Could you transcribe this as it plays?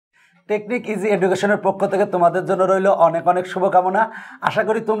Technique easy এডুকেশনের পক্ষ থেকে তোমাদের জন্য রইল অনেক অনেক শুভকামনা। আশা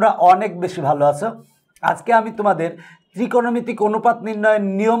করি তোমরা অনেক বেশি ভালো আছো। আজকে আমি তোমাদের ত্রিকোণমিতিক অনুপাত নির্ণয়ের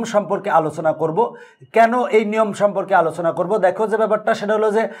নিয়ম সম্পর্কে আলোচনা করব। কেন এই নিয়ম সম্পর্কে আলোচনা করব, দেখো যে ব্যাপারটা সেটা হলো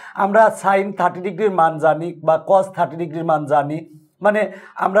যে আমরা সাইন 30 ডিগ্রির মান জানি বা কস 30 ডিগ্রির মান জানি, মানে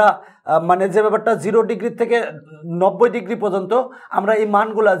আমরা যে ব্যাপারটা 0 ডিগ্রি থেকে 90 ডিগ্রি পর্যন্ত আমরা এই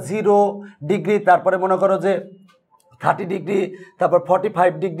মানগুলা 0 ডিগ্রি, তারপরে মনে করো যে 30 ডিগ্রি, তারপর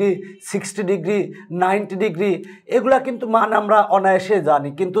 45 ডিগ্রি, 60 ডিগ্রি, 90 ডিগ্রি, এগুলা কিন্তু মান আমরা অনায়াসে জানি।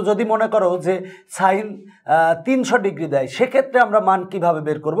 কিন্তু যদি মনে করো যে সাইন 300 ডিগ্রি দেয়, সেক্ষেত্রে আমরা মান কিভাবে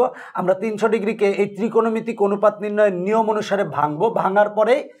বের করব? আমরা 300 ডিগ্রিকে এই ত্রিকোণমিতিক অনুপাত নির্ণয়ের নিয়ম অনুসারে ভাঙবো, ভাঙার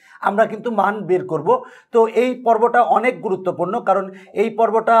পরেই আমরা কিন্তু মান বের করব। তো এই পর্বটা অনেক গুরুত্বপূর্ণ, কারণ এই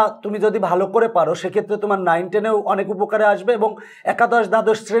পর্বটা তুমি যদি ভালো করে পারো সেক্ষেত্রে তোমার 9, 10-এও অনেক উপকারে আসবে এবং একাদশ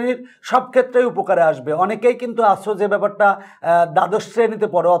দ্বাদশ শ্রেণীর সব ক্ষেত্রেই উপকারে আসবে। অনেকেই কিন্তু আসো যে ব্যাপারটা দ্বাদশ শ্রেণীতে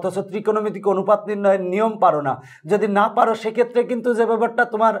পড়ো অথচ ত্রিকোণমিতিক অনুপাত নির্ণয়ের নিয়ম পারো না। যদি না পারো সেক্ষেত্রে কিন্তু যে ব্যাপারটা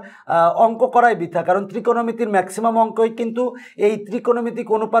তোমার অঙ্ক করাই বৃথা, কারণ ত্রিকোণমিতির ম্যাক্সিমাম অঙ্কই কিন্তু এই ত্রিকোণমিতিক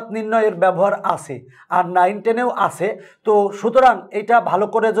অনুপাত নির্ণয়ের ব্যবহার আছে, আর 9, 10-এও আছে। তো সুতরাং এটা ভালো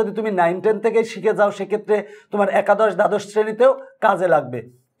করে যদি তুমি 9, 10 থেকে শিখে যাও সেক্ষেত্রে তোমার একাদশ দ্বাদশ শ্রেণীতেও কাজে লাগবে।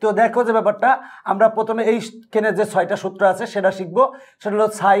 তো দেখো যে ব্যাপারটা আমরা প্রথমে এইখানে যে 6টা সূত্র আছে সেটা শিখবো। সেটা হলো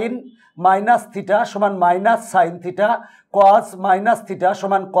সাইন মাইনাস থিটা সমান মাইনাস সাইন থিটা, কস মাইনাস থিটা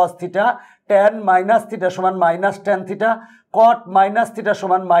সমান cos theta, tan minus theta সমান মাইনাস ট্যান থিটা, কট মাইনাস থিটা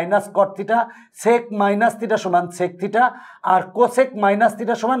সমান মাইনাস কট থিটা, সেক মাইনাস থিটা সমান সেক থিটা, আর কোসেক মাইনাস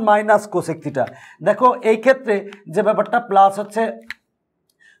থিটা সমান মাইনাস কোসেক থিটা। দেখো এই ক্ষেত্রে যে ব্যাপারটা প্লাস হচ্ছে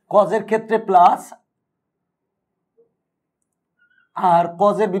কজের ক্ষেত্রে প্লাস, আর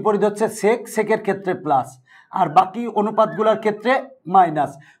কজের বিপরীত হচ্ছে সেক, সেকের ক্ষেত্রে প্লাস, আর বাকি অনুপাতগুলোর ক্ষেত্রে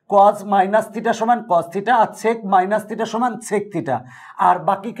মাইনাস। কজ মাইনাস থিটা সমান কস থিটা, আর সেক মাইনাস থিটা সমান সেক থিটা। আর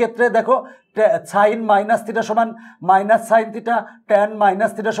বাকি ক্ষেত্রে দেখো সাইন মাইনাস থিটা সমান minus sine theta, tan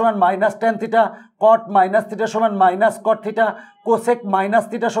minus theta সমান মাইনাস ট্যান থিটা, কট মাইনাস থিটা সমান মাইনাস কট থিটা, কোসেক মাইনাস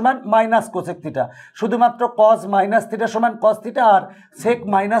থিটা সমান মাইনাস কোসেক থিটা। শুধুমাত্র কজ মাইনাস থিটা সমান কস থিটা আর সেক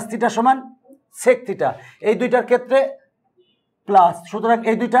মাইনাস থিটা সমান সেক থিটা, এই দুইটার ক্ষেত্রে প্লাস। সুতরাং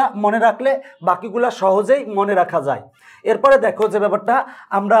এই দুইটা মনে রাখলে বাকিগুলো সহজেই মনে রাখা যায়। এরপরে দেখো যে ব্যাপারটা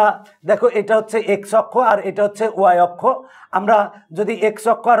আমরা দেখো এটা হচ্ছে এক্স অক্ষ আর এটা হচ্ছে ওয়াই অক্ষ। আমরা যদি এক্স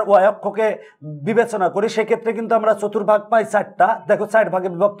অক্ষ আর ওয়াই অক্ষকে বিবেচনা করি সেক্ষেত্রে কিন্তু আমরা চতুর্ভাগ পাই 4টা। দেখো 4 ভাগে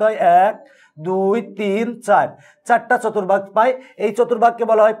বিভক্ত হয় 1, 2, 3, 4, 4টা চতুর্ভাগ পাই। এই চতুর্ভাগকে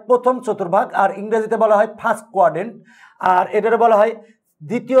বলা হয় প্রথম চতুর্ভাগ, আর ইংরেজিতে বলা হয় ফার্স্ট কোয়াড্রেন্ট, আর এটার বলা হয়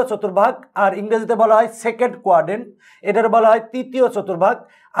দ্বিতীয় চতুর্ভাগ, আর ইংরেজিতে বলা হয় সেকেন্ড কোয়াড্রেন্ট। এটার বলা হয় তৃতীয় চতুর্ভাগ,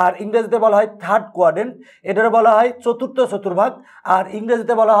 আর ইংরেজিতে বলা হয় থার্ড কোয়াড্রেন্ট। এটার বলা হয় চতুর্থ চতুর্ভাগ, আর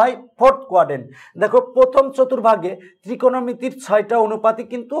ইংরেজিতে বলা হয় ফোর্থ কোয়াড্রেন্ট। দেখো প্রথম চতুর্ভাগে ত্রিকোণমিতির 6টা অনুপাতই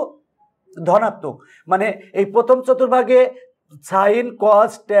কিন্তু ধনাত্মক, মানে এই প্রথম চতুর্ভাগে সাইন,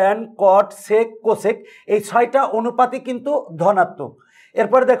 কস, ট্যান, কট, সেক, কোসেক এই 6টা অনুপাতই কিন্তু ধনাত্মক।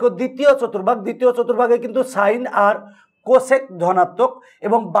 এরপরে দেখো দ্বিতীয় চতুর্ভাগে কিন্তু সাইন আর কোসেক ধনাত্মক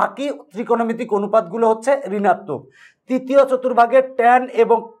এবং বাকি ত্রিকোণমিতিক অনুপাতগুলো হচ্ছে ঋণাত্মক। তৃতীয় চতুর্ভাগে ট্যান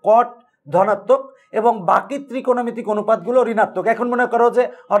এবং কট ধনাত্মক এবং বাকি ত্রিকোণমিতিক অনুপাতগুলো ঋণাত্মক। এখন মনে করো যে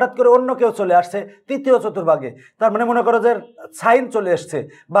হঠাৎ করে অন্য কেউ চলে আসছে তৃতীয় চতুর্ভাগে, তার মানে মনে করো যে সাইন চলে আসছে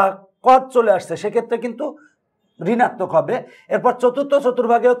বা কট চলে আসছে, সেক্ষেত্রে কিন্তু ঋণাত্মক হবে। এরপর চতুর্থ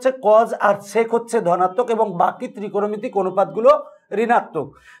চতুর্ভাগে হচ্ছে কজ আর সেক হচ্ছে ধনাত্মক এবং বাকি ত্রিকোণমিতিক অনুপাতগুলো ঋণাত্মক।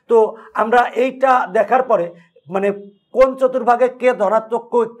 তো আমরা এইটা দেখার পরে মানে কোন চতুর্ভাগে কে ধনাত্মক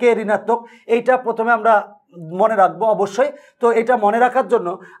কে ঋণাত্মক এইটা প্রথমে আমরা মনে রাখবো অবশ্যই। তো এটা মনে রাখার জন্য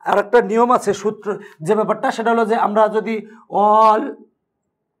আর একটা নিয়ম আছে, সূত্র যে ব্যাপারটা সেটা হলো যে আমরা যদি অল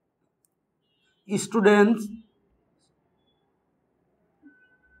স্টুডেন্টস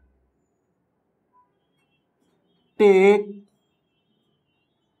টেক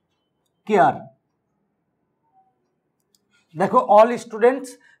কেয়ার, দেখো অল স্টুডেন্টস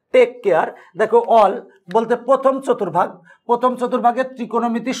টেক কেয়ার, দেখো অল বলতে প্রথম চতুর্ভাগের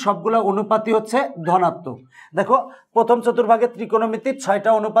ত্রিকোণমিতির সবগুলো অনুপাতই হচ্ছে ধনাত্মক। দেখো প্রথম চতুর্ভাগের ত্রিকোণমিতির 6টা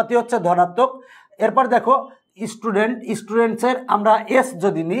অনুপাতই হচ্ছে ধনাত্মক। এরপর দেখো স্টুডেন্টসের আমরা এস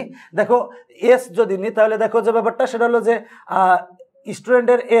যদি নিই, দেখো এস যদি নিই তাহলে দেখো যে ব্যাপারটা সেটা হলো যে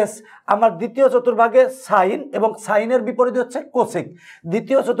স্টুডেন্টের এস আমার দ্বিতীয় চতুর্ভাগে সাইন এবং সাইনের বিপরীত হচ্ছে কোসেক।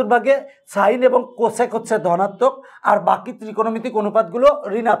 দ্বিতীয় চতুর্ভাগে সাইন এবং কোসেক হচ্ছে ধনাত্মক আর বাকি ত্রিকোণমিতিক অনুপাতগুলো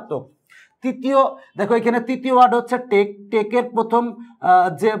ঋণাত্মক। তৃতীয় দেখো এখানে তৃতীয় ওয়ার্ড হচ্ছে টেক, টেকের প্রথম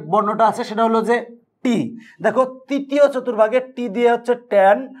যে বর্ণটা আছে সেটা হলো যে টি। দেখো তৃতীয় চতুর্ভাগে টি দিয়ে হচ্ছে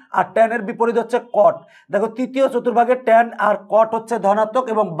ট্যান আর ট্যানের বিপরীত হচ্ছে কট। দেখো তৃতীয় চতুর্ভাগে ট্যান আর কট হচ্ছে ধনাত্মক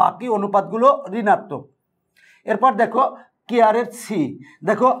এবং বাকি অনুপাতগুলো ঋণাত্মক। এরপর দেখো কেয়ারের সি,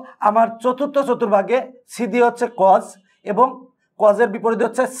 দেখো আমার চতুর্থ চতুর্ভাগে সি দিয়ে হচ্ছে কজ এবং কজের বিপরীতে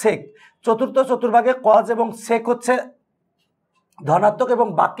হচ্ছে সেক। চতুর্থ চতুর্ভাগে কজ এবং সেক হচ্ছে ধনাত্মক এবং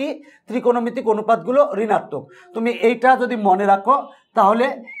বাকি ত্রিকোণমিতিক অনুপাতগুলো ঋণাত্মক। তুমি এইটা যদি মনে রাখো তাহলে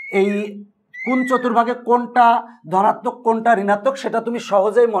এই কোন চতুর্ভাগে কোনটা ধনাত্মক কোনটা ঋণাত্মক সেটা তুমি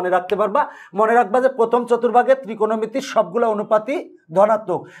সহজেই মনে রাখতে পারবা। মনে রাখবা যে প্রথম চতুর্ভাগে ত্রিকোণমিতির সবগুলো অনুপাতই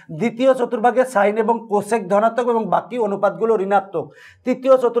ধনাত্মক, দ্বিতীয় চতুর্ভাগে সাইন এবং কোসেক ধনাত্মক এবং বাকি অনুপাতগুলো ঋণাত্মক,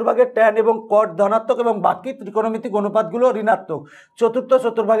 তৃতীয় চতুর্ভাগে ট্যান এবং কট ধনাত্মক এবং বাকি ত্রিকোণমিতিক অনুপাতগুলো ঋণাত্মক, চতুর্থ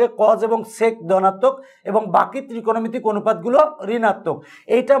চতুর্ভাগে কজ এবং সেক ধনাত্মক এবং বাকি ত্রিকোণমিতিক অনুপাতগুলো ঋণাত্মক।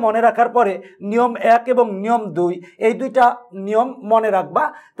 এইটা মনে রাখার পরে নিয়ম 1 এবং নিয়ম 2 এই দুইটা নিয়ম মনে রাখবা,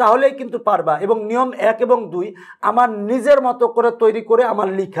 তাহলেই কিন্তু পারবা। এবং নিয়ম 1 এবং 2 আমার নিজের মতো করে তৈরি করে আমার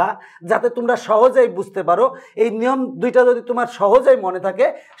লেখা, যাতে তোমরা সহজেই বুঝতে পারো। এই নিয়ম দুইটা যদি তোমার সহজেই মনে থাকে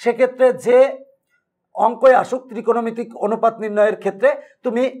সেক্ষেত্রে যে অঙ্কই আসুক ত্রিকোণমিতিক অনুপাত নির্ণয়ের ক্ষেত্রে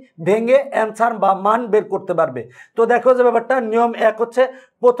তুমি ভেঙে অ্যান্সার বা মান বের করতে পারবে। তো দেখো যে ব্যাপারটা, নিয়ম 1 হচ্ছে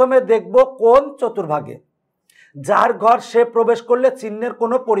প্রথমে দেখব কোন চতুর্ভাগে যার ঘর সে প্রবেশ করলে চিহ্নের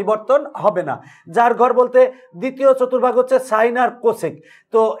কোনো পরিবর্তন হবে না। যার ঘর বলতে দ্বিতীয় চতুর্ভাগ হচ্ছে সাইন আর কোসেক।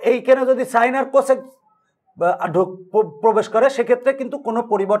 তো এইখানে যদি সাইন আর কোসেক প্রবেশ করে সেক্ষেত্রে কিন্তু কোনো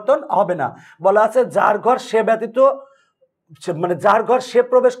পরিবর্তন হবে না। বলা আছে যার ঘর সে ব্যতীত, মানে যার ঘর সে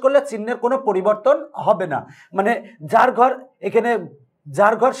প্রবেশ করলে চিহ্নের কোনো পরিবর্তন হবে না। মানে যার ঘর, এখানে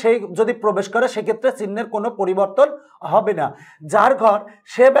যার ঘর সেই যদি প্রবেশ করে সেক্ষেত্রে চিহ্নের কোনো পরিবর্তন হবে না। যার ঘর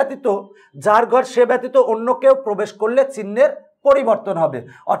সে ব্যতীত অন্য কেউ প্রবেশ করলে চিহ্নের পরিবর্তন হবে।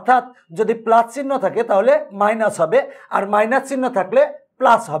 অর্থাৎ যদি প্লাস চিহ্ন থাকে তাহলে মাইনাস হবে, আর মাইনাস চিহ্ন থাকলে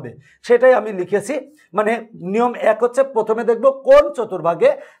প্লাস হবে, সেটাই আমি লিখেছি। মানে নিয়ম 1 হচ্ছে প্রথমে দেখব কোন চতুর্ভাগে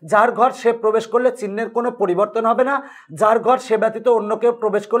যার ঘর সে প্রবেশ করলে চিহ্নের কোনো পরিবর্তন হবে না, যার ঘর সে ব্যতীত অন্য কেউ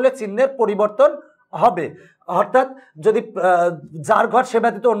প্রবেশ করলে চিহ্নের পরিবর্তন হবে। অর্থাৎ যদি যার ঘর সে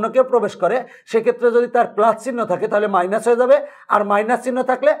ব্যতীত অন্য কেউ প্রবেশ করে সেক্ষেত্রে যদি তার প্লাস চিহ্ন থাকে তাহলে মাইনাস হয়ে যাবে, আর মাইনাস চিহ্ন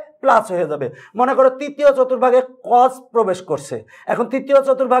থাকলে প্লাস হয়ে যাবে। মনে করো তৃতীয় চতুর্ভাগে কস প্রবেশ করছে, এখন তৃতীয়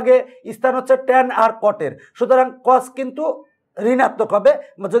চতুর্ভাগে স্থান হচ্ছে ট্যান আর কটের, সুতরাং কস কিন্তু ঋণাত্মক হবে।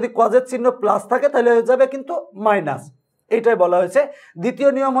 যদি কজের চিহ্ন প্লাস থাকে তাহলে হয়ে যাবে কিন্তু মাইনাস, এইটাই বলা হয়েছে। দ্বিতীয়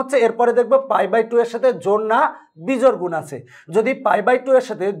নিয়ম হচ্ছে এরপরে দেখবো π/2 এর সাথে জোড় না বিজোড় গুণ আছে। যদি π/2 এর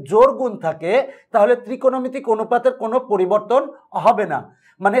সাথে জোড় গুণ থাকে তাহলে ত্রিকোণমিতিক অনুপাতের কোনো পরিবর্তন হবে না।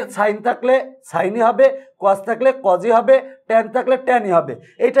 মানে সাইন থাকলে সাইনই হবে, কস থাকলে কজই হবে, ট্যান থাকলে ট্যানই হবে।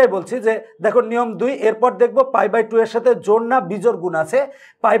 এইটাই বলছি যে দেখো নিয়ম 2, এরপর দেখবো π/2 এর সাথে জোড় না বিজোড় গুণ আছে।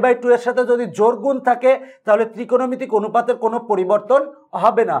 π/2 এর সাথে যদি জোড় গুণ থাকে তাহলে ত্রিকোণমিতিক অনুপাতের কোনো পরিবর্তন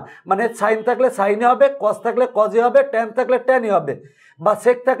হবে না। মানে সাইন থাকলে সাইনই হবে, কস থাকলে কজই হবে, ট্যান থাকলে ট্যানই হবে, বা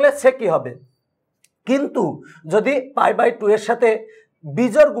সেক থাকলে সেকই হবে। কিন্তু যদি π/2 এর সাথে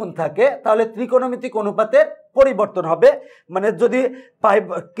বিজোড় গুণ থাকে তাহলে ত্রিকোণমিতিক অনুপাতের পরিবর্তন হবে। মানে যদি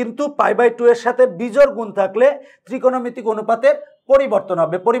কিন্তু π/2 এর সাথে বিজোড় গুণ থাকলে ত্রিকোণমিতিক অনুপাতের পরিবর্তন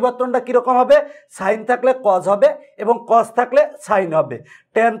হবে। পরিবর্তনটা কিরকম হবে? সাইন থাকলে কজ হবে এবং কজ থাকলে সাইন হবে,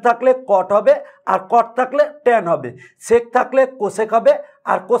 ট্যান থাকলে কট হবে আর কট থাকলে ট্যান হবে, সেক থাকলে কোসেক হবে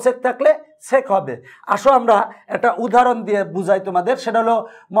আর কোসেক থাকলে সেক হবে। আসো আমরা একটা উদাহরণ দিয়ে বুঝাই তোমাদের। সেটা হলো,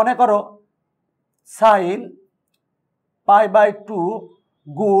 মনে করো সাইন π/2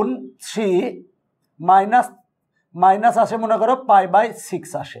 গুণ 3 মাইনাস আসে, মনে করো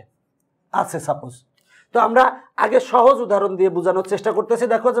π/6 আছে সাপোজ। তো আমরা আগে সহজ উদাহরণ দিয়ে বোঝানোর চেষ্টা করতেছি।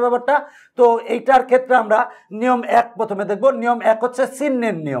 দেখো যে ব্যাপারটা, তো এইটার ক্ষেত্রে আমরা নিয়ম 1 প্রথমে দেখব। নিয়ম 1 হচ্ছে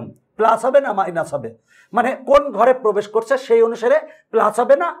চিহ্নের নিয়ম, প্লাস হবে না মাইনাস হবে, মানে কোন ঘরে প্রবেশ করছে সেই অনুসারে প্লাস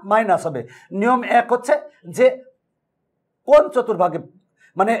হবে না মাইনাস হবে। নিয়ম 1 হচ্ছে যে কোন চতুর্ভাগে,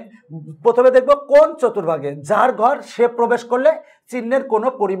 মানে প্রথমে দেখব কোন চতুর্ভাগে যার ঘর সে প্রবেশ করলে চিহ্নের কোনো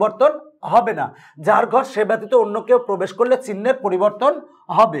পরিবর্তন হবে না, যার ঘর সে ব্যতীত অন্য কেউ প্রবেশ করলে চিহ্নের পরিবর্তন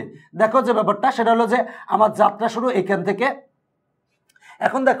হবে। দেখো যে ব্যাপারটা, সেটা হলো যে আমার যাত্রা শুরু এখান থেকে।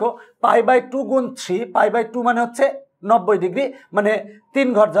 এখন দেখো π/2 গুণ 3, π/2 মানে হচ্ছে 90 ডিগ্রি, মানে 3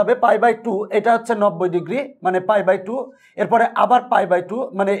 ঘর যাবে π/2, এটা হচ্ছে 90 ডিগ্রি মানে π/2। এরপরে আবার π/2,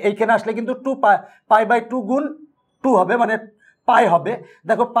 মানে এইখানে আসলে কিন্তু π/2 গুণ 2 হবে, মানে পাই হবে।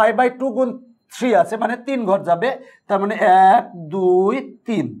 দেখো π/2 গুণ 3 আছে, মানে 3 ঘর যাবে, তার মানে 1 2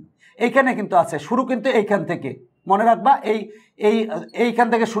 3 এইখানে কিন্তু আছে, শুরু কিন্তু এইখান থেকে মনে রাখবা, এইখান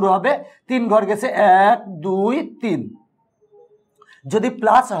থেকে শুরু হবে, 3 ঘর গেছে 1 2 3। যদি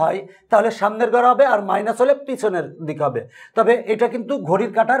প্লাস হয় তাহলে সামনের ঘর হবে আর মাইনাস হলে পিছনের দিক হবে, তবে এটা কিন্তু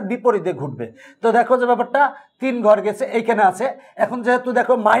ঘড়ির কাঁটার বিপরীতে ঘুরবে। তো দেখো যে ব্যাপারটা, 3 ঘর গেছে এইখানে আছে। এখন যেহেতু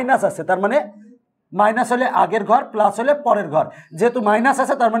দেখো মাইনাস আছে, তার মানে মাইনাস হলে আগের ঘর, প্লাস হলে পরের ঘর, যেহেতু মাইনাস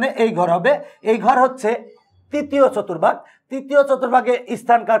আছে তার মানে এই ঘর হবে। এই ঘর হচ্ছে তৃতীয় চতুর্ভাগ। তৃতীয় চতুর্ভাগে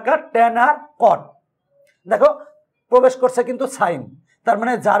স্থান কার কার? ট্যান আর কট। দেখো প্রবেশ করছে কিন্তু সাইন, তার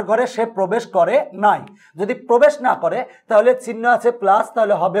মানে যার ঘরে সে প্রবেশ করে নাই। যদি প্রবেশ না করে তাহলে চিহ্ন আছে প্লাস,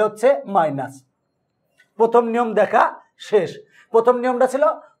 তাহলে হবে হচ্ছে মাইনাস। প্রথম নিয়ম দেখা শেষ। প্রথম নিয়মটা ছিল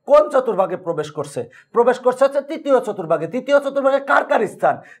কোন চতুর্ভাগে প্রবেশ করছে? প্রবেশ করছে হচ্ছে তৃতীয় চতুর্ভাগে। তৃতীয় চতুর্ভাগে কার কার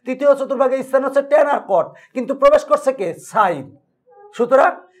স্থান? তৃতীয় চতুর্ভাগে স্থান হচ্ছে টেন আর কট, কিন্তু প্রবেশ করছে কে? সাইন।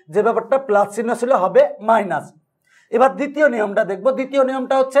 সুতরাং যে ব্যাপারটা প্লাস চিহ্ন ছিল হবে মাইনাস। এবার দ্বিতীয় নিয়মটা দেখব। দ্বিতীয়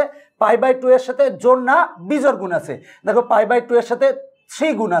নিয়মটা হচ্ছে π/2 এর সাথে জোড় না বিজোড় গুণ আছে। দেখো π/2 এর সাথে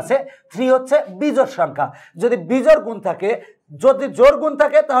 3 গুণ আছে, 3 হচ্ছে বিজোড় সংখ্যা। যদি বিজোড় গুণ থাকে, যদি জোড় গুণ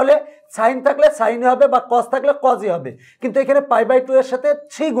থাকে তাহলে সাইন থাকলে সাইন হবে বা কস থাকলে কসই হবে, কিন্তু এখানে π/2 এর সাথে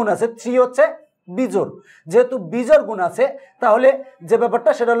 3 গুণ আছে, 3 হচ্ছে বিজোড়। যেহেতু বিজোড় গুণ আছে তাহলে যে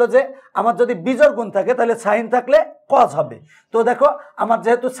ব্যাপারটা সেটা হলো যে আমার যদি বিজোড় গুণ থাকে তাহলে সাইন থাকলে কস হবে। তো দেখো আমার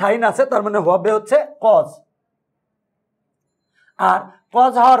যেহেতু সাইন আছে তার মানে হবে হচ্ছে কস। আর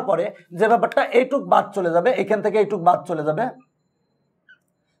কস হওয়ার পরে যে ব্যাপারটা এইটুক বাদ চলে যাবে, এখান থেকে এইটুক বাদ চলে যাবে,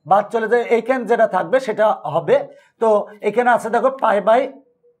 বাদ চলে যায়, এইখান যেটা থাকবে সেটা হবে। তো এখানে আছে দেখো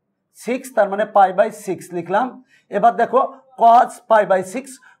π/6, তার মানে π/6 লিখলাম। এবার দেখো cos π/6,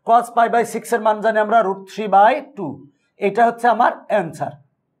 cos π/6 এর মান জানি আমরা √3/2। এটা হচ্ছে আমার অ্যান্সার।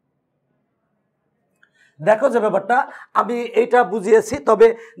 দেখো যে ব্যাপারটা আমি এইটা বুঝিয়েছি, তবে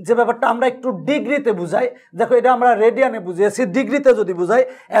যে ব্যাপারটা আমরা একটু ডিগ্রিতে বুঝাই, দেখো এটা আমরা রেডিয়ানে বুঝিয়েছি, ডিগ্রিতে যদি বুঝাই,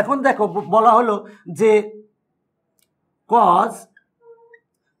 এখন দেখো বলা হলো যে cos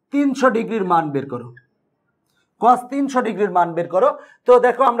 300 ডিগ্রির মান বের করো, cos 300 ডিগ্রির মান বের করো। তো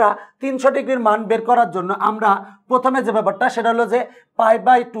দেখো আমরা 300 ডিগ্রির মান বের করার জন্য আমরা প্রথমে যে ব্যাপারটা সেটা হলো যে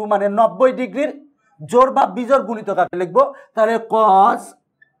π/2 মানে 90 ডিগ্রির জোড় বা বিজোড় গুণিতক আকারে লিখবো। তাহলে cos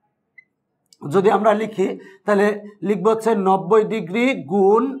যদি আমরা লিখি তাহলে লিখবো হচ্ছে 90 ডিগ্রি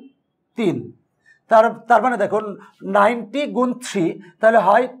গুণ 3, তার মানে দেখো 90 গুণ 3 তাহলে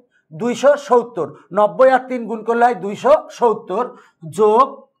হয় 270, 90 আর 3 গুণ করলে হয় 270 যোগ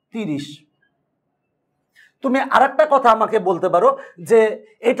 30। তুমি আরেকটা কথা আমাকে বলতে পারো যে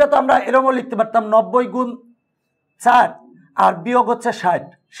এটা তো আমরা এরকমও লিখতে পারতাম 90 গুণ 4 আর বিয়োগ হচ্ছে 60,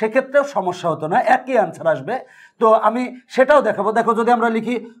 সেক্ষেত্রেও সমস্যা হতো না, একই অ্যান্সার আসবে। তো আমি সেটাও দেখাবো। দেখো যদি আমরা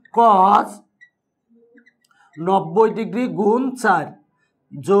লিখি cos 90 ডিগ্রি গুণ 4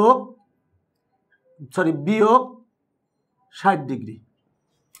 যোগ বিয়োগ 60 ডিগ্রি,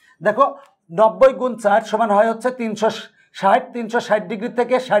 দেখো 90 গুণ 4 সমান হয় হচ্ছে 360, 360 ডিগ্রি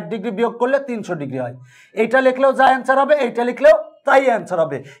থেকে 60 ডিগ্রি বিয়োগ করলে 300 ডিগ্রি হয়। এইটা লিখলেও যা অ্যান্সার হবে, এইটা লিখলেও তাই অ্যান্সার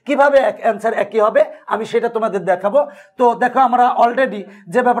হবে। কিভাবে অ্যান্সার একই হবে আমি সেটা তোমাদের দেখাবো। তো দেখো আমরা অলরেডি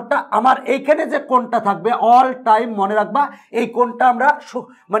যে ব্যাপারটা আমার এইখানে যে কোণটা থাকবে অল টাইম মনে রাখবা, এই কোণটা আমরা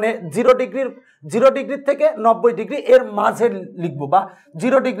মানে 0 ডিগ্রির থেকে 90 ডিগ্রি এর মাঝে লিখবো, বা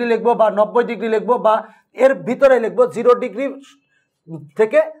 0 ডিগ্রি লিখবো বা 90 ডিগ্রি লিখবো বা এর ভিতরে লিখবো। 0 ডিগ্রি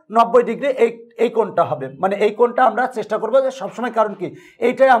থেকে 90 ডিগ্রি এই কোণটা হবে, মানে এই কোণটা আমরা চেষ্টা করবো যে সবসময়, কারণ কি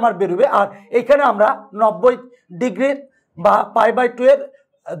এইটাই আমার বেরোবে। আর এইখানে আমরা 90 ডিগ্রির বা π/2 এর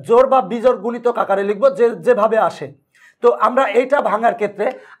জোড় বা বিজোড় গুণিতক আকারে লিখবো যেভাবে আসে। তো আমরা এইটা ভাঙার ক্ষেত্রে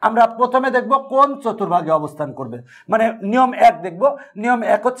আমরা প্রথমে দেখব কোন চতুর্ভাগে অবস্থান করবে, মানে নিয়ম 1 দেখব। নিয়ম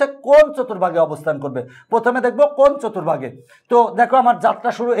 1 হচ্ছে কোন চতুর্ভাগে অবস্থান করবে, প্রথমে দেখব কোন চতুর্ভাগে। তো দেখো আমার যাত্রা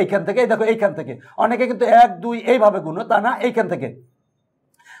শুরু এইখান থেকে, দেখো এইখান থেকে, অনেকে কিন্তু 1 2 এইভাবে গুণো, তা না, এইখান থেকে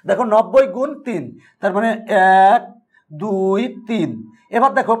দেখো 90 গুণ 3 তার মানে 1 2 3।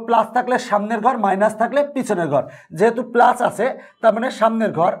 এবার দেখো প্লাস থাকলে সামনের ঘর, মাইনাস থাকলে পিছনের ঘর। যেহেতু প্লাস আছে তার মানে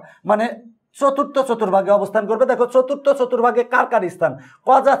সামনের ঘর, মানে চতুর্থ চতুর্ভাগে অবস্থান করবে। দেখো চতুর্থ চতুর্ভাগে কার কার স্থান?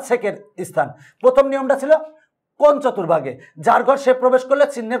 cos আর sec এর স্থান। প্রথম নিয়মটা ছিল কোন চতুর্ভাগে, যার ঘর সে প্রবেশ করলে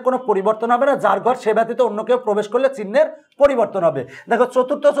চিহ্নের কোনো পরিবর্তন হবে না, যার ঘর সে ব্যতীত অন্য কেউ প্রবেশ করলে চিহ্নের পরিবর্তন হবে। দেখো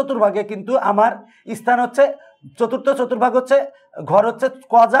চতুর্থ চতুর্ভাগে কিন্তু আমার স্থান হচ্ছে, চতুর্থ চতুর্ভাগ হচ্ছে ঘর হচ্ছে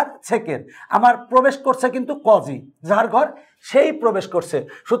cos আর sec এর, আমার প্রবেশ করছে কিন্তু cosই, যার ঘর সেই প্রবেশ করছে।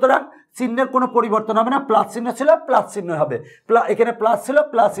 সুতরাং চিহ্নের কোনো পরিবর্তন হবে না, প্লাস চিহ্ন ছিল প্লাস চিহ্ন হবে, এখানে প্লাস ছিল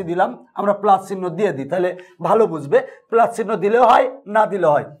প্লাসই দিলাম, আমরা প্লাস চিহ্ন দিয়ে দিই, তাহলে ভালো বুঝবে। প্লাস চিহ্ন দিলেও হয়, না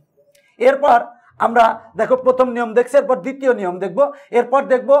দিলেও হয়। এরপর আমরা দেখো প্রথম নিয়ম দেখছি, এরপর দ্বিতীয় নিয়ম দেখব। এরপর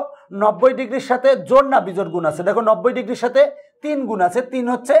দেখব 90 ডিগ্রির সাথে জোড় না বিজোড় গুণ আছে। দেখো 90 ডিগ্রির সাথে 3 গুণ আছে, 3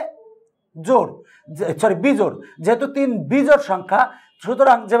 হচ্ছে জোড়, বিজোড়। যেহেতু 3 বিজোড় সংখ্যা,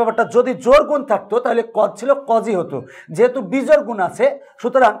 সুতরাং যে ব্যাপারটা যদি জোড় গুণ থাকতো তাহলে cos ছিল cosই হতো। যেহেতু বিজোড় গুণ আছে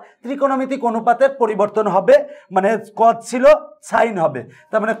সুতরাং ত্রিকোণমিতিক অনুপাতের পরিবর্তন হবে, মানে cos ছিল sin হবে,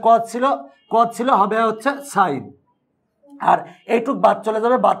 তার মানে cos ছিল হবে হচ্ছে sin। আর এইটুক বাদ চলে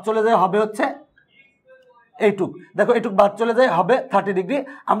যাবে, বাদ চলে যায় হবে হচ্ছে এইটুক। দেখো এইটুক বাদ চলে যায় হবে 30 ডিগ্রি।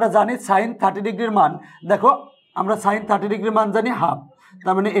 আমরা জানি sin 30 ডিগ্রির মান, দেখো আমরা sin 30 ডিগ্রির মান জানি হাফ,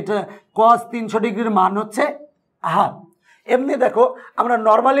 তার মানে এটা cos 300 ডিগ্রির মান হচ্ছে হাফ। এমনি দেখো আমরা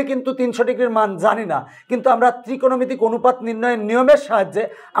নর্মালি কিন্তু 300 ডিগ্রির মান জানি না, কিন্তু আমরা ত্রিকোণমিতিক অনুপাত নির্ণয়ের নিয়মের সাহায্যে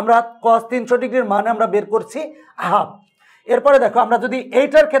আমরা cos 300 ডিগ্রির মান আমরা বের করছি হাফ। এরপরে দেখো আমরা যদি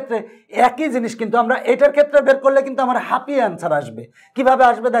এইটার ক্ষেত্রে একই জিনিস কিন্তু আমরা এইটার ক্ষেত্রে বের করলে কিন্তু আমার হাফই অ্যান্সার আসবে। কিভাবে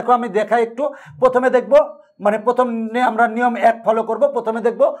আসবে দেখো আমি দেখাই একটু। প্রথমে দেখব মানে প্রথমে আমরা নিয়ম 1 ফলো করব। প্রথমে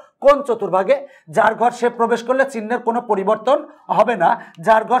দেখব কোন চতুর্ভাগে যার ঘর সে প্রবেশ করলে চিহ্নের কোনো পরিবর্তন হবে না,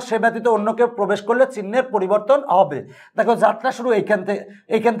 যার ঘর সে ব্যতীত অন্য কেউ প্রবেশ করলে চিহ্নের পরিবর্তন হবে। দেখো যাত্রা শুরু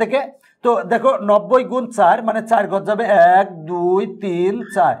এইখান থেকে। তো দেখো 90 গুণ 4 মানে 4 ঘর যাবে 1 2 3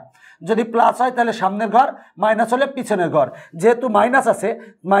 4। যদি প্লাস হয় তাহলে সামনের ঘর, মাইনাস হলে পিছনের ঘর। যেহেতু মাইনাস আছে,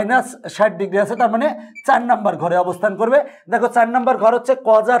 মাইনাস 60 ডিগ্রি আছে, তার মানে 4 নাম্বার ঘরে অবস্থান করবে। দেখো 4 নাম্বার ঘর হচ্ছে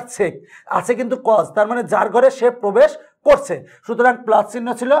কজ আর সেক আছে, কিন্তু কজ তার মানে যার ঘরে সে প্রবেশ করছে, সুতরাং প্লাস চিহ্ন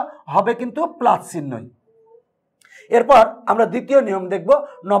ছিল, হবে কিন্তু প্লাস চিহ্নই। এরপর আমরা দ্বিতীয় নিয়ম দেখব।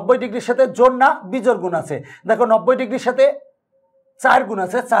 90 ডিগ্রির সাথে জোড় না বিজোড় গুণ আছে। দেখো 90 ডিগ্রির সাথে 4 গুণ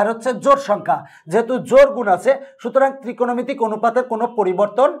আছে, 4 হচ্ছে জোড় সংখ্যা, যেহেতু জোড় গুণ আছে সুতরাং ত্রিকোণমিতিক অনুপাতের কোনো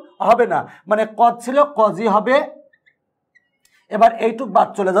পরিবর্তন হবে না, মানে কজ ছিল কজই হবে। এবার এইটুক বাদ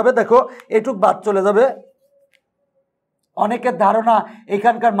চলে যাবে। দেখো এইটুক বাদ চলে যাবে। অনেকের ধারণা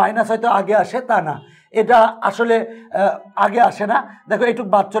এখানকার মাইনাস হয়তো আগে আসে, তা না, এটা আসলে আগে আসে না। দেখো এইটুক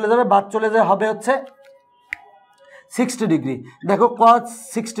বাদ চলে যাবে, বাদ চলে যাবে হবে হচ্ছে 60 ডিগ্রি। দেখো cos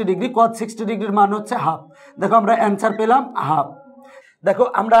 60 ডিগ্রি, cos 60 ডিগ্রির মান হচ্ছে হাফ। দেখো আমরা অ্যান্সার পেলাম হাফ। দেখো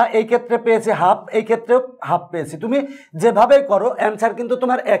আমরা এই ক্ষেত্রে পেয়েছি হাফ, এই ক্ষেত্রেও হাফ পেয়েছি। তুমি যেভাবেই করো অ্যান্সার কিন্তু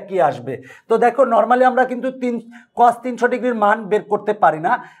তোমার একই আসবে। তো দেখো নর্মালি আমরা কিন্তু cos 300 ডিগ্রির মান বের করতে পারি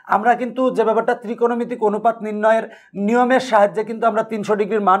না। আমরা কিন্তু যে ব্যাপারটা ত্রিকোণমিতিক অনুপাত নির্ণয়ের নিয়মের সাহায্যে কিন্তু আমরা 300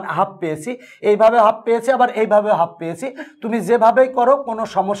 ডিগ্রির মান হাফ পেয়েছি। এইভাবে হাফ পেয়েছি, আবার এইভাবে হাফ পেয়েছি। তুমি যেভাবেই করো কোনো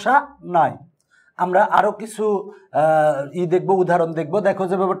সমস্যা নাই। আমরা আরও কিছু দেখবো, উদাহরণ দেখবো। দেখো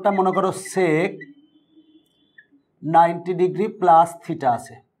যে ব্যাপারটা মনে করো সেক 90 ডিগ্রি প্লাস থিটা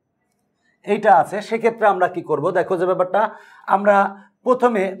আছে, এইটা আছে, সেক্ষেত্রে আমরা কি করব। দেখো যে ব্যাপারটা আমরা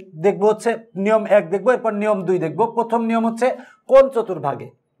প্রথমে দেখব হচ্ছে নিয়ম 1 দেখবো, এরপর নিয়ম 2 দেখবো। প্রথম নিয়ম হচ্ছে কোন চতুর্ভাগে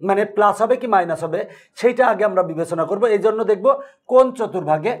মানে প্লাস হবে কি মাইনাস হবে সেইটা আগে আমরা বিবেচনা করব, এই জন্য দেখব কোন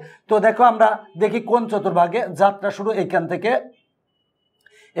চতুর্ভাগে। তো দেখো আমরা দেখি কোন চতুর্ভাগে, যাত্রা শুরু এইখান থেকে।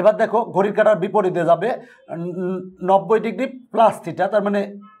 এবার দেখো ঘড়ির কাঁটার বিপরীতে যাবে 90 ডিগ্রি প্লাস থিটা, তার মানে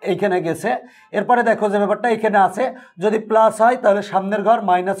এইখানে গেছে। এরপরে দেখো যে ব্যাপারটা এখানে আছে, যদি প্লাস হয় তাহলে সামনের ঘর,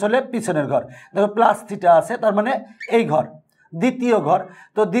 মাইনাস হলে পিছনের ঘর। দেখো প্লাস থিটা আছে, তার মানে এই ঘর দ্বিতীয় ঘর।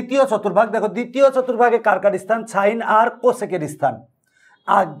 তো দ্বিতীয় চতুর্ভাগ, দেখো দ্বিতীয় চতুর্ভাগে কার কার স্থান, সাইন আর কোসেকের স্থান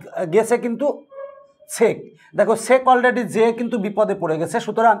গেছে কিন্তু সেক। দেখো সেক অলরেডি যে কিন্তু বিপদে পড়ে গেছে,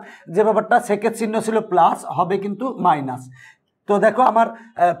 সুতরাং যে ব্যাপারটা সেকের চিহ্ন ছিল প্লাস, হবে কিন্তু মাইনাস। তো দেখো আমার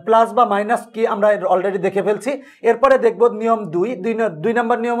প্লাস বা মাইনাস কি আমরা অলরেডি দেখে ফেলছি। এরপরে দেখব নিয়ম 2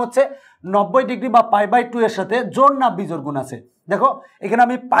 নম্বর নিয়ম হচ্ছে 90 ডিগ্রি বা π/2 এর সাথে জোড় না বিজোড় গুণ আছে। দেখো এখানে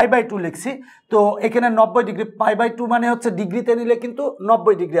আমি π/2 লিখছি, তো এখানে 90 ডিগ্রি, π/2 মানে হচ্ছে ডিগ্রিতে নিলে কিন্তু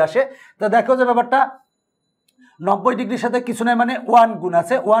 90 ডিগ্রি আসে। তো দেখো যে ব্যাপারটা 90 ডিগ্রির সাথে কিছু নয় মানে 1 গুণ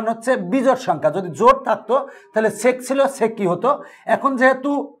আছে, 1 হচ্ছে বিজোড় সংখ্যা, যদি জোড় থাকতো তাহলে সেক ছিল, সেক কি হতো। এখন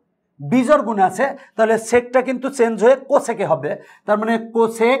যেহেতু বিজোড় গুণ আছে তাহলে সেকটা কিন্তু চেঞ্জ হয়ে কোসেকে হবে, তার মানে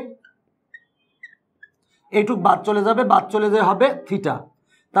কোসেক, এইটুক বাদ চলে যাবে, বাদ চলে যাবে হবে থিটা,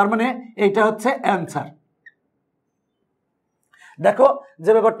 তার মানে এইটা হচ্ছে অ্যান্সার। দেখো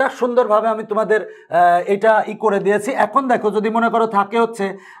যে ব্যাপারটা সুন্দরভাবে আমি তোমাদের এটা করে দিয়েছি। এখন দেখো যদি মনে করো থাকে হচ্ছে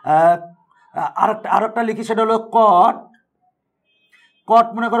আরেকটা লিখি, সেটা হলো কট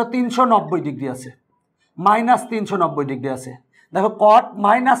মনে করো 390 ডিগ্রি আছে, মাইনাস 390 ডিগ্রি আছে। দেখো কট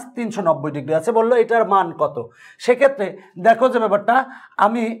মাইনাস 390 ডিগ্রি আছে, বললো এটার মান কত। সেক্ষেত্রে দেখো যে ব্যাপারটা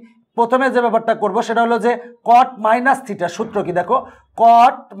আমি প্রথমে যে ব্যাপারটা করব সেটা হলো যে কট মাইনাস থিটা, সূত্র কি দেখো,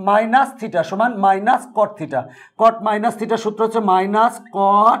 কট মাইনাস থিটা সমান মাইনাস কট থিটা। কট মাইনাস থিটা সূত্র হচ্ছে মাইনাস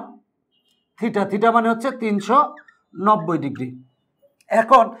কট থিটা, থিটা মানে হচ্ছে 390 ডিগ্রি।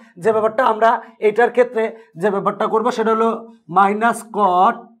 এখন যে ব্যাপারটা আমরা এটার ক্ষেত্রে যে ব্যাপারটা করব সেটা হলো মাইনাস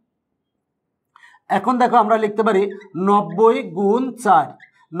কট, এখন দেখো আমরা লিখতে পারি 90 গুণ 4,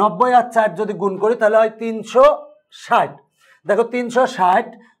 90 আর 4 যদি গুণ করি তাহলে হয় 360। দেখো 360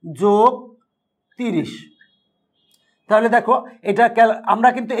 যোগ 30, তাহলে দেখো এটা আমরা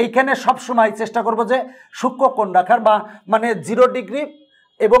কিন্তু এইখানে সবসময় চেষ্টা করব যে সূক্ষ্ম কোণ রাখার, বা মানে 0 ডিগ্রি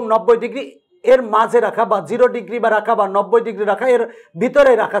এবং 90 ডিগ্রি এর মাঝে রাখা, বা 0 ডিগ্রি বা রাখা বা 90 ডিগ্রি রাখা, এর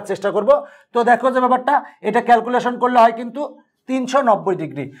ভিতরে রাখার চেষ্টা করব। তো দেখো যে ব্যাপারটা এটা ক্যালকুলেশন করলে হয় কিন্তু 390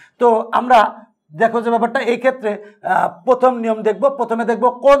 ডিগ্রি। তো আমরা দেখো যে ব্যাপারটা এই ক্ষেত্রে প্রথম নিয়ম দেখব। প্রথমে দেখব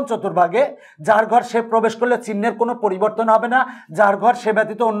কোন চতুর্ভাগে যার ঘর সে প্রবেশ করলে চিহ্নের কোনো পরিবর্তন হবে না, যার ঘর সে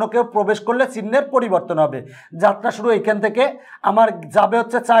ব্যতীত অন্য কেউ প্রবেশ করলে চিহ্নের পরিবর্তন হবে। যাত্রা শুরু এইখান থেকে আমার যাবে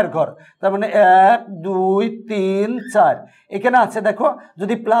হচ্ছে 4 ঘর, তার মানে 1 2 3 4। এখানে আছে দেখো,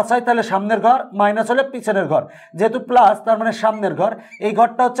 যদি প্লাস হয় তাহলে সামনের ঘর, মাইনাস হলে পিছনের ঘর। যেহেতু প্লাস তার মানে সামনের ঘর। এই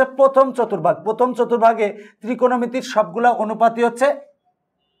ঘরটা হচ্ছে প্রথম চতুর্ভাগ। প্রথম চতুর্ভাগে ত্রিকোণমিতির সবগুলা অনুপাতই হচ্ছে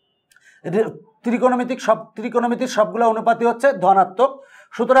ত্রিকোণমিতির সবগুলো অনুপাতই হচ্ছে ধনাত্মক।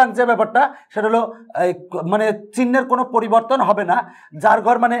 সুতরাং যে ব্যাপারটা সেটা হলো মানে চিহ্নের কোনো পরিবর্তন হবে না। যার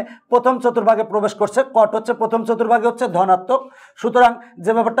ঘর মানে প্রথম চতুর্ভাগে প্রবেশ করছে, কট হচ্ছে প্রথম চতুর্ভাগে হচ্ছে ধনাত্মক। সুতরাং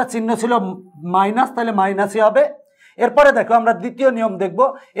যে ব্যাপারটা চিহ্ন ছিল মাইনাস, তাহলে মাইনাসই হবে। এরপরে দেখো আমরা দ্বিতীয় নিয়ম দেখব।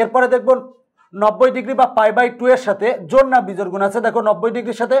 এরপরে দেখব 90 ডিগ্রি বা π/2 এর সাথে জোড় না বিজোড় গুণ আছে। দেখো 90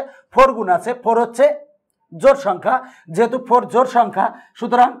 ডিগ্রির সাথে 4 গুণ আছে। 4 হচ্ছে জোড় সংখ্যা, যেহেতু 4 জোড় সংখ্যা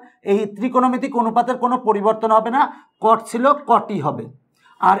সুতরাং এই ত্রিকোণমিতিক অনুপাতের কোনো পরিবর্তন হবে না। কট ছিল কটই হবে,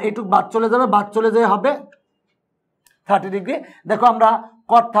 আর এইটুক বাদ চলে যাবে, বাদ চলে যেয়ে হবে 30 ডিগ্রি। দেখো আমরা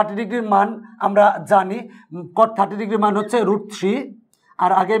কট 30 ডিগ্রির মান আমরা জানি, কট 30 ডিগ্রির মান হচ্ছে √3,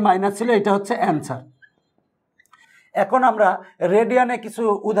 আর আগে মাইনাস ছিল, এটা হচ্ছে অ্যান্সার। এখন আমরা রেডিয়ানে কিছু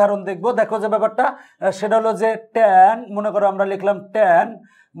উদাহরণ দেখব। দেখো যে ব্যাপারটা সেটা হলো যে ট্যান, মনে করো আমরা লিখলাম ট্যান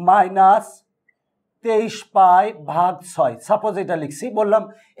 -23π/6, সাপোজ এটা লিখছি, বললাম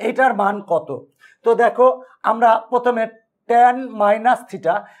এইটার মান কত। তো দেখো আমরা প্রথমে ট্যান মাইনাস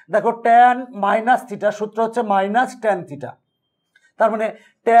থিটা, দেখো ট্যান মাইনাস থিটা সূত্র হচ্ছে -tan থিটা। তার মানে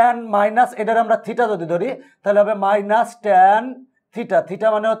ট্যান মাইনাস, এটার আমরা থিটা যদি ধরি তাহলে হবে -tan থিটা। থিটা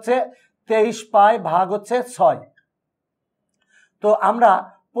মানে হচ্ছে 23π/6। তো আমরা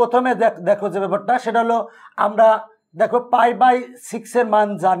প্রথমে দেখো যে ব্যাপারটা সেটা হলো আমরা দেখো π/6 এর মান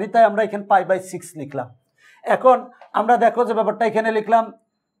জানি, তাই আমরা এখানে π/6 লিখলাম। এখন আমরা দেখো যে ব্যাপারটা এখানে লিখলাম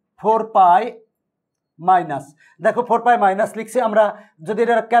 4π মাইনাস, দেখো 4π মাইনাস লিখছি আমরা। যদি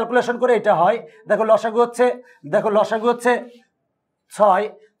এটা ক্যালকুলেশন করে এটা হয়, দেখো লসাগু হচ্ছে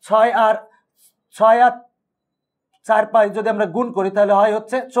 6 আর 4π যদি আমরা গুণ করি তাহলে হয়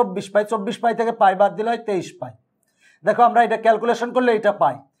হচ্ছে 24π। 24π থেকে π বাদ দিলে হয় 23π। দেখো আমরা এটা ক্যালকুলেশন করলে এটা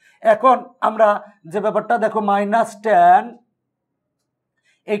পাই। এখন আমরা যে ব্যাপারটা দেখো -tan,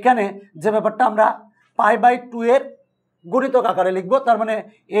 এখানে যে ব্যাপারটা আমরা π/2 এর গুণিতক আকারে লিখবো, তার মানে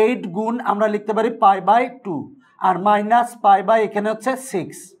 8 গুণ আমরা লিখতে পারি π/2, আর -π/, এখানে হচ্ছে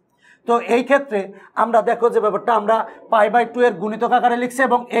 6। তো এই ক্ষেত্রে আমরা দেখো যে ব্যাপারটা আমরা π/2 এর গুণিতক আকারে লিখছি,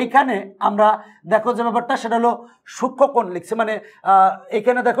 এবং এইখানে আমরা দেখো যে ব্যাপারটা সেটা হলো সূক্ষ্মকোণ লিখছি। মানে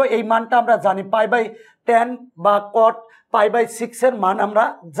এইখানে দেখো এই মানটা আমরা জানি, π/tan বা cot π/6 এর মান আমরা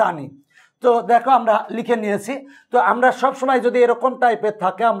জানি। তো দেখো আমরা লিখে নিয়েছি। তো আমরা সব সময় যদি এরকম টাইপের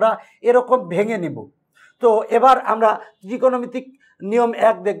থাকে আমরা এরকম ভেঙে নিব। তো এবার আমরা ত্রিকোণমিতিক নিয়ম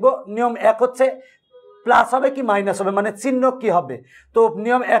 1 দেখব। নিয়ম 1 হচ্ছে প্লাস হবে কি মাইনাস হবে, মানে চিহ্ন কি হবে। তো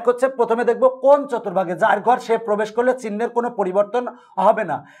নিয়ম 1 হচ্ছে প্রথমে দেখব কোন চতুর্ভাগে যার ঘর সে প্রবেশ করলে চিহ্নের কোনো পরিবর্তন হবে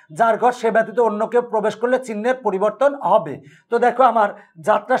না, যার ঘর সে ব্যতীত অন্য কেউ প্রবেশ করলে চিহ্নের পরিবর্তন হবে। তো দেখো আমার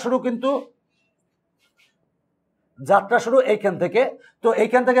যাত্রা শুরু এইখান থেকে। তো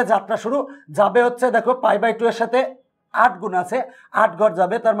এইখান থেকে যাত্রা শুরু যাবে হচ্ছে দেখো π/2 এর সাথে 8 গুণ আছে, 8 ঘর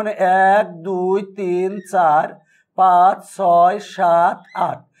যাবে। তার মানে 1 2 3 4 5 6 7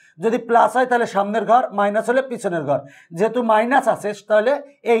 8। যদি প্লাস হয় তাহলে সামনের ঘর, মাইনাস হলে পিছনের ঘর। যেহেতু মাইনাস আছে তাহলে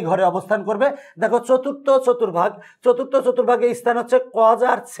এই ঘরে অবস্থান করবে। দেখো চতুর্থ চতুর্ভাগে স্থান হচ্ছে কজ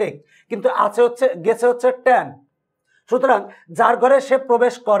আর সেক, কিন্তু গেছে হচ্ছে ট্যান। সুতরাং যার ঘরে সে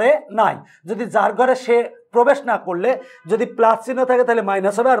প্রবেশ করে নাই, যদি যার ঘরে সে প্রবেশ না করলে যদি প্লাস চিহ্ন থাকে তাহলে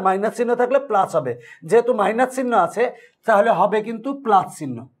মাইনাস হবে, আর মাইনাস চিহ্ন থাকলে প্লাস হবে। যেহেতু মাইনাস চিহ্ন আছে তাহলে হবে কিন্তু প্লাস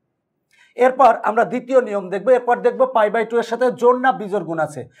চিহ্ন। এরপর আমরা দ্বিতীয় নিয়ম দেখব। এরপর দেখব π/2 এর সাথে জোড় না বিজোড় গুণ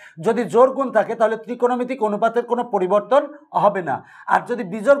আছে। যদি জোড় গুণ থাকে তাহলে ত্রিকোণমিতিক অনুপাতের কোনো পরিবর্তন হবে না, আর যদি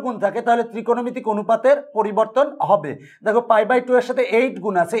বিজোড় গুণ থাকে তাহলে ত্রিকোণমিতিক অনুপাতের পরিবর্তন হবে। দেখো π/2 এর সাথে 8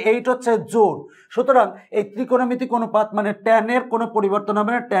 গুণ আছে, 8 হচ্ছে জোড়। সুতরাং এই ত্রিকোণমিতিক অনুপাত মানে ট্যানের কোনো পরিবর্তন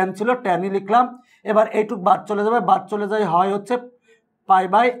হবে না, ট্যান ছিল ট্যানই লিখলাম। এবার এইটুক বাদ চলে যাবে, বাদ চলে যায় হয় হচ্ছে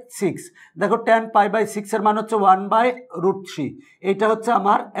π/6। দেখো ট্যান π/6 এর মান হচ্ছে 1/√3। এইটা হচ্ছে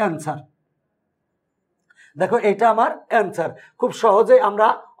আমার অ্যান্সার। দেখো এটা আমার অ্যান্সার। খুব সহজে আমরা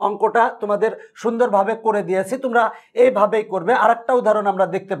অঙ্কটা তোমাদের সুন্দরভাবে করে দিয়েছি, তোমরা এইভাবেই করবে। আরেকটা উদাহরণ আমরা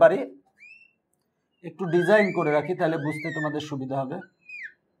দেখতে পারি, একটু ডিজাইন করে রাখি তাহলে বুঝতে তোমাদের সুবিধা হবে।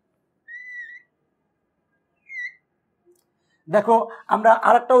 দেখো আমরা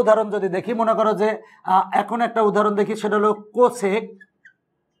আরেকটা উদাহরণ যদি দেখি, মনে করো যে এখন একটা উদাহরণ দেখি, সেটা হলো কোসেক।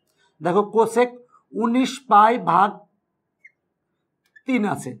 দেখো কোসেক 19π/3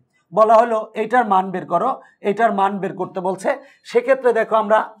 আছে, বলা হলো এইটার মান বের করো, এইটার মান বের করতে বলছে। সেক্ষেত্রে দেখো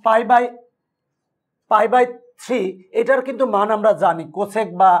আমরা π/3 এটার কিন্তু মান আমরা জানি, কোসেক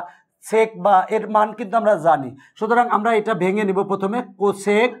বা সেক বা এর মান কিন্তু আমরা জানি। সুতরাং আমরা এটা ভেঙে নিব। প্রথমে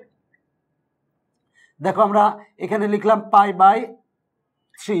কোসেক, দেখো আমরা এখানে লিখলাম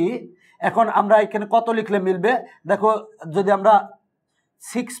π/3। এখন আমরা এখানে কত লিখলে মিলবে, দেখো যদি আমরা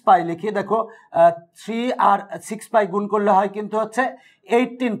 6π লিখি, দেখো 3 আর 6π গুণ করলে হয় কিন্তু হচ্ছে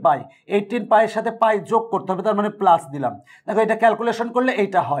 18π। 18π এর সাথে পাই যোগ করতে হবে, তার মানে প্লাস দিলাম। দেখো এটা ক্যালকুলেশন করলে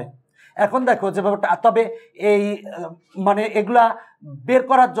এইটা হয়। এখন দেখো যে ব্যাপারটা, তবে এই মানে এগুলা বের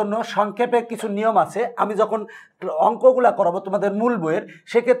করার জন্য সংক্ষেপে কিছু নিয়ম আছে। আমি যখন অঙ্কগুলা করাবো তোমাদের মূল বইয়ের,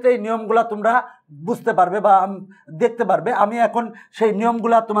 সেক্ষেত্রে এই নিয়মগুলা তোমরা বুঝতে পারবে বা দেখতে পারবে। আমি এখন সেই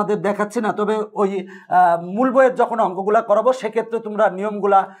নিয়মগুলা তোমাদের দেখাচ্ছি না, তবে ওই মূল বইয়ের যখন অঙ্কগুলা করাবো সেক্ষেত্রে তোমরা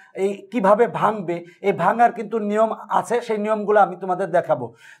নিয়মগুলা এই কিভাবে ভাঙবে, এই ভাঙার কিন্তু নিয়ম আছে, সেই নিয়মগুলো আমি তোমাদের দেখাবো।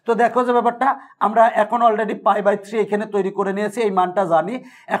 তো দেখো যে ব্যাপারটা, আমরা এখন অলরেডি π/3 এখানে তৈরি করে নিয়েছি, এই মানটা জানি।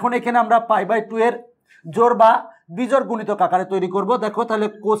 এখন এখানে আমরা π/2 এর জোড় বা বিজোড় গুণিতক আকারে তৈরি করব। দেখো তাহলে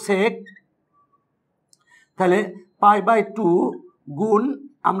কোসেক, তাহলে π/2 গুণ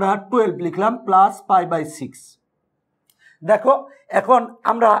আমরা 12 লিখলাম প্লাস π/6। দেখো এখন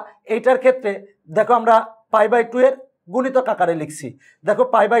আমরা এইটার ক্ষেত্রে দেখো আমরা π/2 এর গুণিতক আকারে লিখছি। দেখো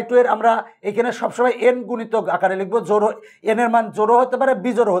π/2 এর আমরা এখানে সবসময় n গুণিতক আকারে লিখবো। জোড় n এর মান জোড়ও হতে পারে,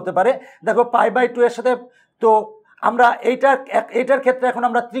 বিজোড়ও হতে পারে। দেখো π/2 এর সাথে, তো আমরা এইটার ক্ষেত্রে এখন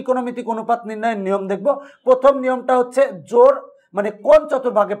আমরা ত্রিকোণমিতিক অনুপাত নির্ণয়ের নিয়ম দেখব। প্রথম নিয়মটা হচ্ছে জোড় মানে কোন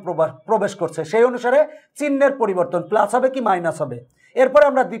চতুর্ভাগে প্রবেশ করছে সেই অনুসারে চিহ্নের পরিবর্তন, প্লাস হবে কি মাইনাস হবে। এরপরে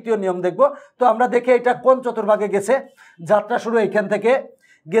আমরা দ্বিতীয় নিয়ম দেখব। তো আমরা দেখে এটা কোন চতুর্ভাগে গেছে। যাত্রা শুরু এইখান থেকে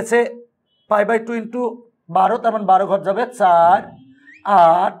গেছে π/2 × 12, তার মানে 12 ঘর যাবে, 4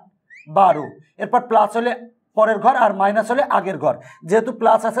 8 12। এরপর প্লাস হলে পরের ঘর আর মাইনাস হলে আগের ঘর। যেহেতু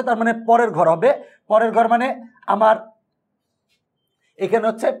প্লাস আছে তার মানে পরের ঘর হবে। পরের ঘর মানে আমার এখানে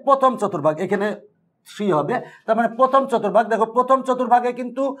হচ্ছে প্রথম চতুর্ভাগ, এখানে 3 হবে, তার মানে প্রথম চতুর্ভাগ। দেখো প্রথম চতুর্ভাগে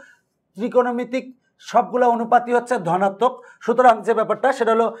কিন্তু ত্রিকোণমিতিক সবগুলো অনুপাতই হচ্ছে ধনাত্মক। সুতরাং যে ব্যাপারটা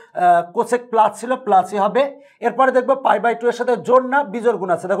সেটা হলো কোসেক প্লাস ছিল, প্লাসই হবে। এরপরে দেখবো π/2 এর সাথে জোড় না বিজোড় গুণ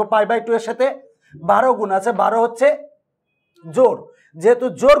আছে। দেখো π/2 এর সাথে 12 গুণ আছে, 12 হচ্ছে জোড়। যেহেতু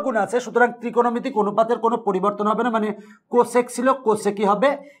জোড় গুণ আছে সুতরাং ত্রিকোণমিতিক অনুপাতের কোনো পরিবর্তন হবে না, মানে কোসেক ছিল কোসেকই হবে।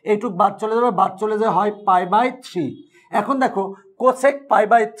 এইটুক বাদ চলে যাবে, বাদ চলে যায় হয় π/3। এখন দেখো কোসেক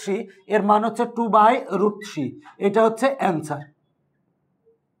π/3 এর মান হচ্ছে 2/√3। এটা হচ্ছে অ্যান্সার।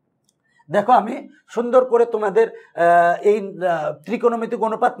 দেখো আমি সুন্দর করে তোমাদের এই ত্রিকোণমিতিক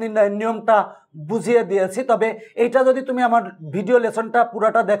অনুপাত নির্ণয়ের নিয়মটা বুঝিয়ে দিয়েছি। তবে এইটা যদি তুমি আমার ভিডিও লেসনটা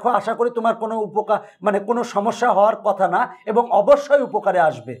পুরাটা দেখো, আশা করি তোমার কোনো উপকার মানে কোনো সমস্যা হওয়ার কথা না, এবং অবশ্যই উপকারে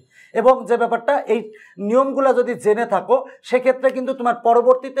আসবে। এবং যে ব্যাপারটা, এই নিয়মগুলো যদি জেনে থাকো সেক্ষেত্রে কিন্তু তোমার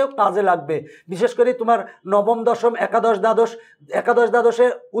পরবর্তীতেও কাজে লাগবে। বিশেষ করে তোমার নবম দশম একাদশ দ্বাদশে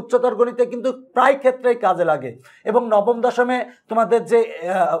উচ্চতর গণিতে কিন্তু প্রায় ক্ষেত্রেই কাজে লাগে। এবং নবম দশমে তোমাদের যে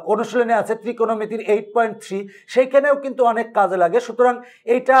অনুশীলনে আছে ত্রিকোণমিতির 8.3, সেইখানেও কিন্তু অনেক কাজে লাগে। সুতরাং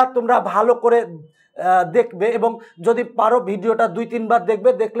এইটা তোমরা ভালো করে দেখবে, এবং যদি পারো ভিডিওটা 2-3 বার দেখবে,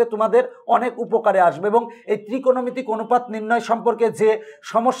 দেখলে তোমাদের অনেক উপকারে আসবে। এবং এই ত্রিকোণমিতিক অনুপাত নির্ণয় সম্পর্কে যে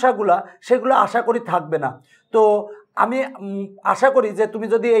সমস্যাগুলো সেগুলো আশা করি থাকবে না। তো আমি আশা করি যে তুমি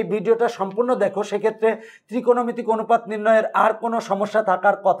যদি এই ভিডিওটা সম্পূর্ণ দেখো সেক্ষেত্রে ত্রিকোণমিতিক অনুপাত নির্ণয়ের আর কোনো সমস্যা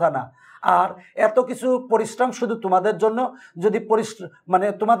থাকার কথা না। আর এত কিছু পরিশ্রম শুধু তোমাদের জন্য, যদি মানে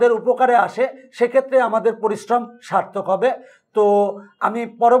তোমাদের উপকারে আসে সেক্ষেত্রে আমাদের পরিশ্রম সার্থক হবে। তো আমি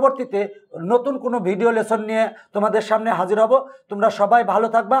পরবর্তীতে নতুন কোনো ভিডিও লেসন নিয়ে তোমাদের সামনে হাজির হব। তোমরা সবাই ভালো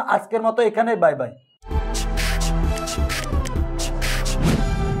থাকবা। আজকের মতো এখানেই বাই বাই।